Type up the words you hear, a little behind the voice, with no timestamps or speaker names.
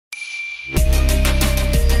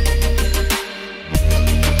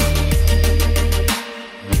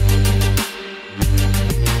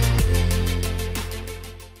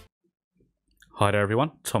Hi there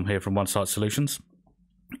everyone, Tom here from OneSite Solutions.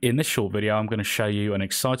 In this short video I'm going to show you an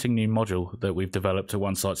exciting new module that we've developed at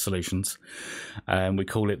OneSite Solutions. We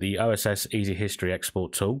call it the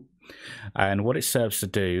OSSEasyHistoryExport tool, and what it serves to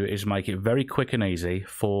do is make it very quick and easy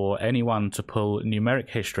for anyone to pull numeric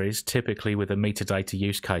histories, typically with a metadata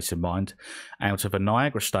use case in mind, out of a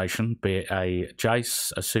Niagara station, be it a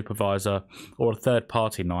JACE, a Supervisor or a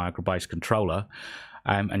third-party Niagara-based controller,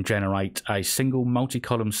 and generate a single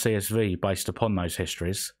multi-column CSV based upon those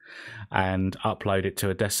histories and upload it to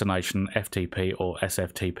a destination FTP or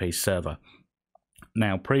SFTP server.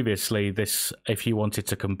 Now previously this, if you wanted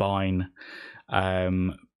to combine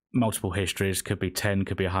multiple histories, could be 10,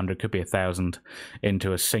 could be 100, could be 1,000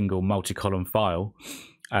 into a single multi-column file,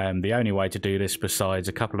 the only way to do this, besides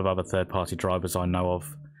a couple of other third-party drivers I know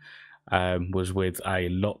of, was with a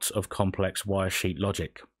lot of complex wire sheet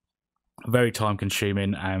logic. Very time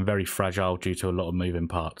consuming and very fragile due to a lot of moving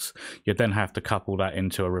parts. You'd then have to couple that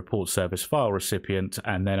into a report service file recipient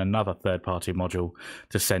and then another third-party module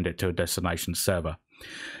to send it to a destination server.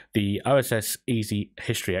 The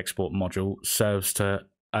OSSEasyHistoryExport module serves to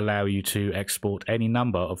allow you to export any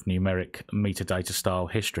number of numeric metadata style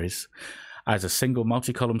histories as a single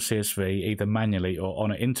multi-column CSV, either manually or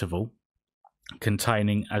on an interval,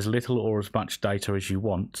 containing as little or as much data as you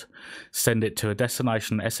want. Send it to a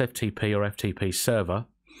destination SFTP or FTP server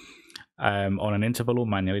on an interval or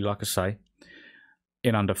manually, like I say,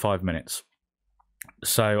 in under 5 minutes.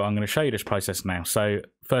 So I'm going to show you this process now. So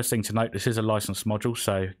first thing to note, this is a licensed module,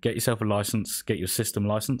 so get yourself a license, get your system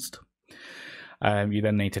licensed. You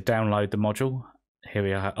then need to download the module.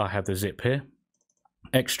 Here I have the zip here.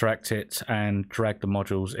 Extract it and drag the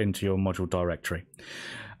modules into your module directory.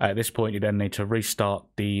 At this point you then need to restart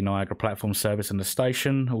the Niagara platform service and the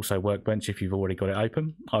station, also Workbench if you've already got it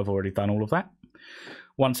open. I've already done all of that.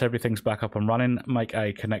 Once everything's back up and running, make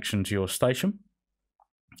a connection to your station.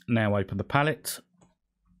 Now open the palette,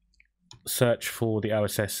 search for the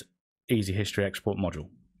OSSEasyHistoryExport module.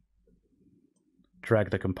 Drag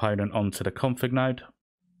the component onto the config node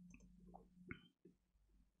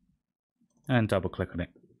and double click on it.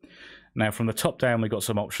 Now from the top down we've got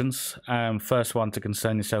some options. First one to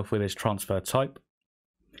concern yourself with is transfer type.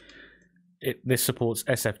 This supports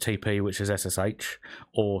SFTP, which is SSH,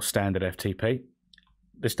 or standard FTP.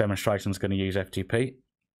 This demonstration is going to use FTP.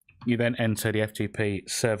 You then enter the FTP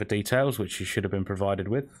server details, which you should have been provided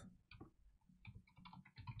with.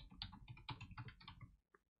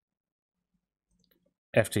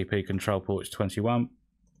 FTP control port is 21.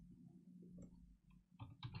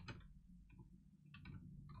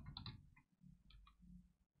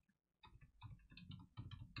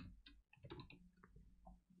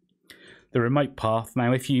 The remote path.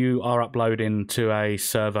 Now if you are uploading to a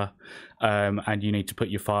server and you need to put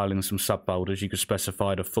your file in some subfolders, you could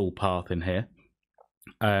specify the full path in here.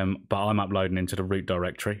 But I'm uploading into the root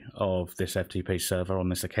directory of this FTP server on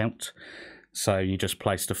this account. So you just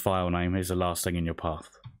place the file name is the last thing in your path.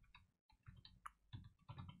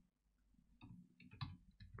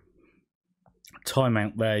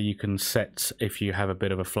 Timeout there you can set if you have a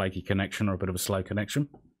bit of a flaky connection or a bit of a slow connection.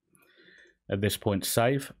 At this point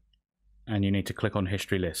save. And you need to click on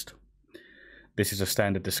History List. This is a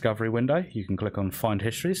standard discovery window. You can click on Find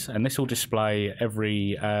Histories, and this will display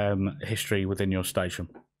every history within your station.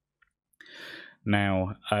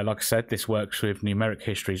 Now, like I said, this works with numeric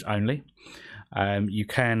histories only. You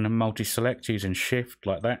can multi-select using Shift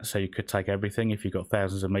like that, so you could take everything if you've got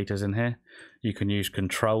thousands of meters in here. You can use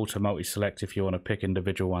Control to multi-select if you want to pick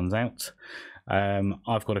individual ones out.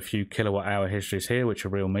 I've got a few kilowatt hour histories here, which are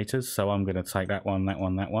real meters, so I'm going to take that one, that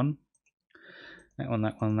one, that one. That one,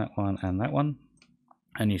 that one, that one, and that one.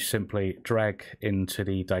 And you simply drag into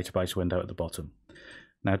the database window at the bottom.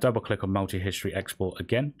 Now double click on multi-history export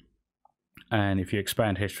again. And if you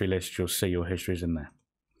expand history list, you'll see your histories in there.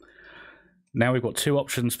 Now we've got two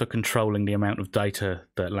options for controlling the amount of data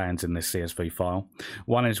that lands in this CSV file.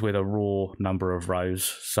 One is with a raw number of rows,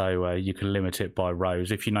 so you can limit it by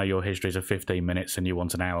rows. If you know your histories are 15 minutes and you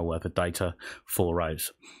want an hour worth of data, 4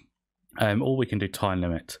 rows. Or we can do time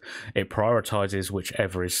limit. It prioritizes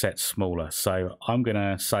whichever is set smaller. So I'm going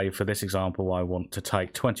to say for this example I want to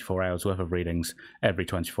take 24 hours worth of readings every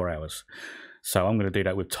 24 hours. So I'm going to do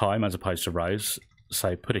that with time as opposed to rows.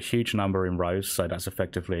 So put a huge number in rows, so that's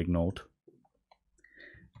effectively ignored.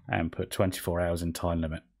 And put 24 hours in time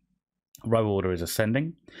limit. Row order is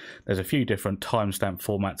ascending. There's a few different timestamp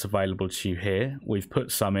formats available to you here. We've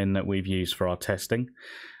put some in that we've used for our testing.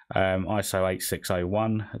 ISO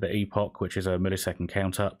 8601, the epoch, which is a millisecond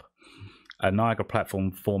count up. A Niagara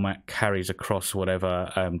platform format carries across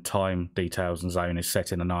whatever time details and zone is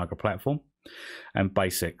set in the Niagara platform. and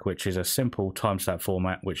basic, which is a simple timestamp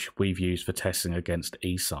format which we've used for testing against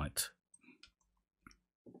eSite.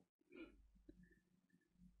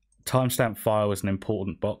 Timestamp file is an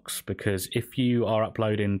important box because if you are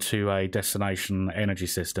uploading to a destination energy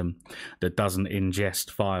system that doesn't ingest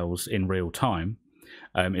files in real time,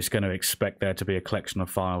 it's going to expect there to be a collection of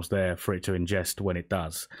files there for it to ingest when it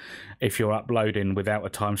does. If you're uploading without a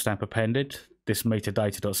timestamp appended, this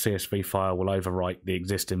metadata.csv file will overwrite the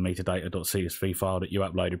existing metadata.csv file that you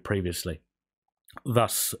uploaded previously.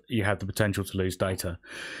 Thus, you have the potential to lose data.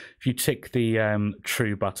 If you tick the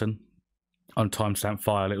true button on timestamp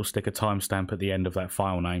file, it will stick a timestamp at the end of that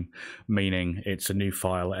file name, meaning it's a new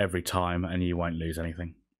file every time and you won't lose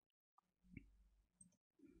anything.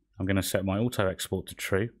 I'm going to set my auto export to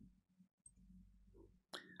true.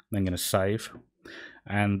 I'm going to save,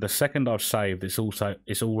 and the second I've saved,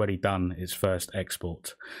 it's already done its first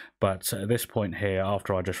export. But at this point here,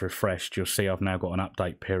 after I just refreshed, you'll see I've now got an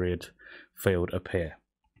update period field appear.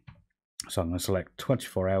 So I'm going to select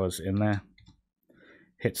 24 hours in there,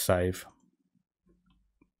 hit save,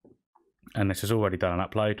 and this has already done an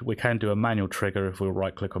upload. We can do a manual trigger if we'll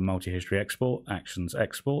right click on multi-history export, actions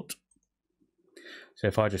export. So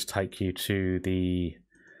if I just take you to the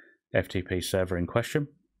FTP server in question,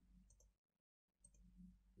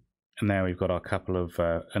 and there we've got our couple of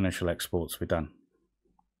initial exports we've done.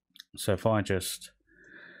 So if I just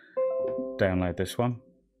download this one,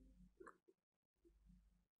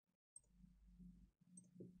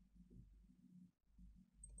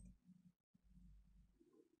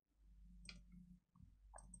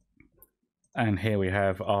 and here we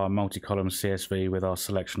have our multi-column CSV with our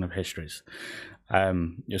selection of histories.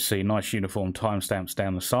 You'll see nice uniform timestamps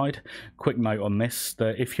down the side. Quick note on this,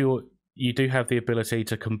 that if you do have the ability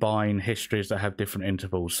to combine histories that have different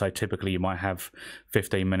intervals, so typically you might have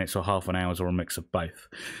 15 minutes or half an hour or a mix of both.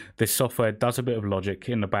 This software does a bit of logic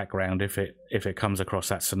in the background if it comes across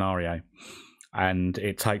that scenario. And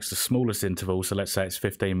it takes the smallest interval, so let's say it's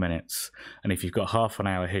 15 minutes, and if you've got half an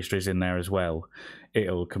hour histories in there as well,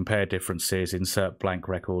 it'll compare differences, insert blank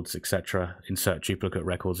records, etc., insert duplicate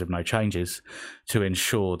records with no changes, to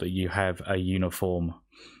ensure that you have a uniform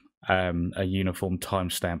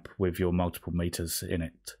timestamp with your multiple meters in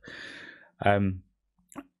it.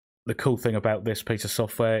 The cool thing about this piece of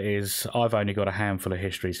software is I've only got a handful of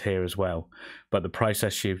histories here as well, but the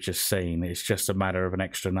process you've just seen is just a matter of an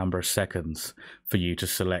extra number of seconds for you to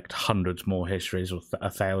select hundreds more histories, or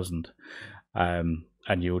 1,000, and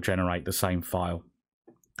you'll generate the same file.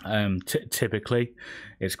 Typically,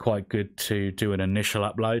 it's quite good to do an initial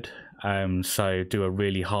upload, so do a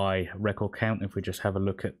really high record count. If we just have a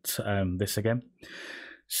look at this again,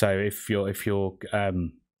 so if you're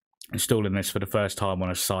installing this for the first time on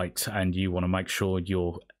a site and you want to make sure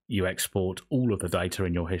you export all of the data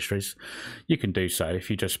in your histories, you can do so. If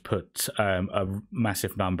you just put a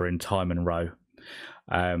massive number in time and row,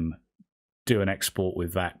 do an export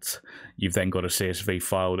with that, you've then got a CSV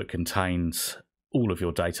file that contains all of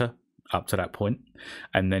your data up to that point,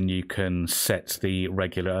 and then you can set the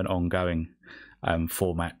regular and ongoing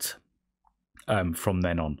format from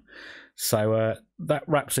then on. So that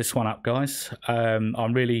wraps this one up, guys. I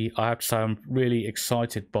have to say I'm really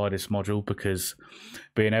excited by this module, because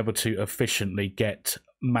being able to efficiently get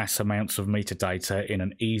mass amounts of metadata in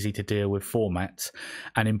an easy to deal with format,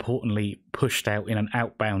 and importantly pushed out in an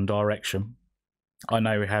outbound direction. I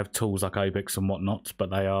know we have tools like Obix and whatnot,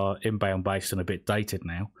 but they are inbound based and a bit dated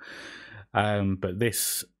now. But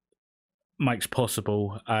this makes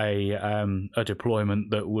possible a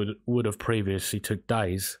deployment that would have previously took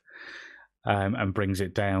days, and brings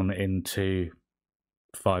it down into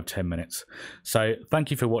 5-10 minutes. So thank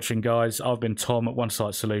you for watching, guys. I've been Tom at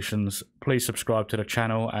OneSite Solutions. Please subscribe to the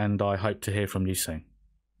channel, and I hope to hear from you soon.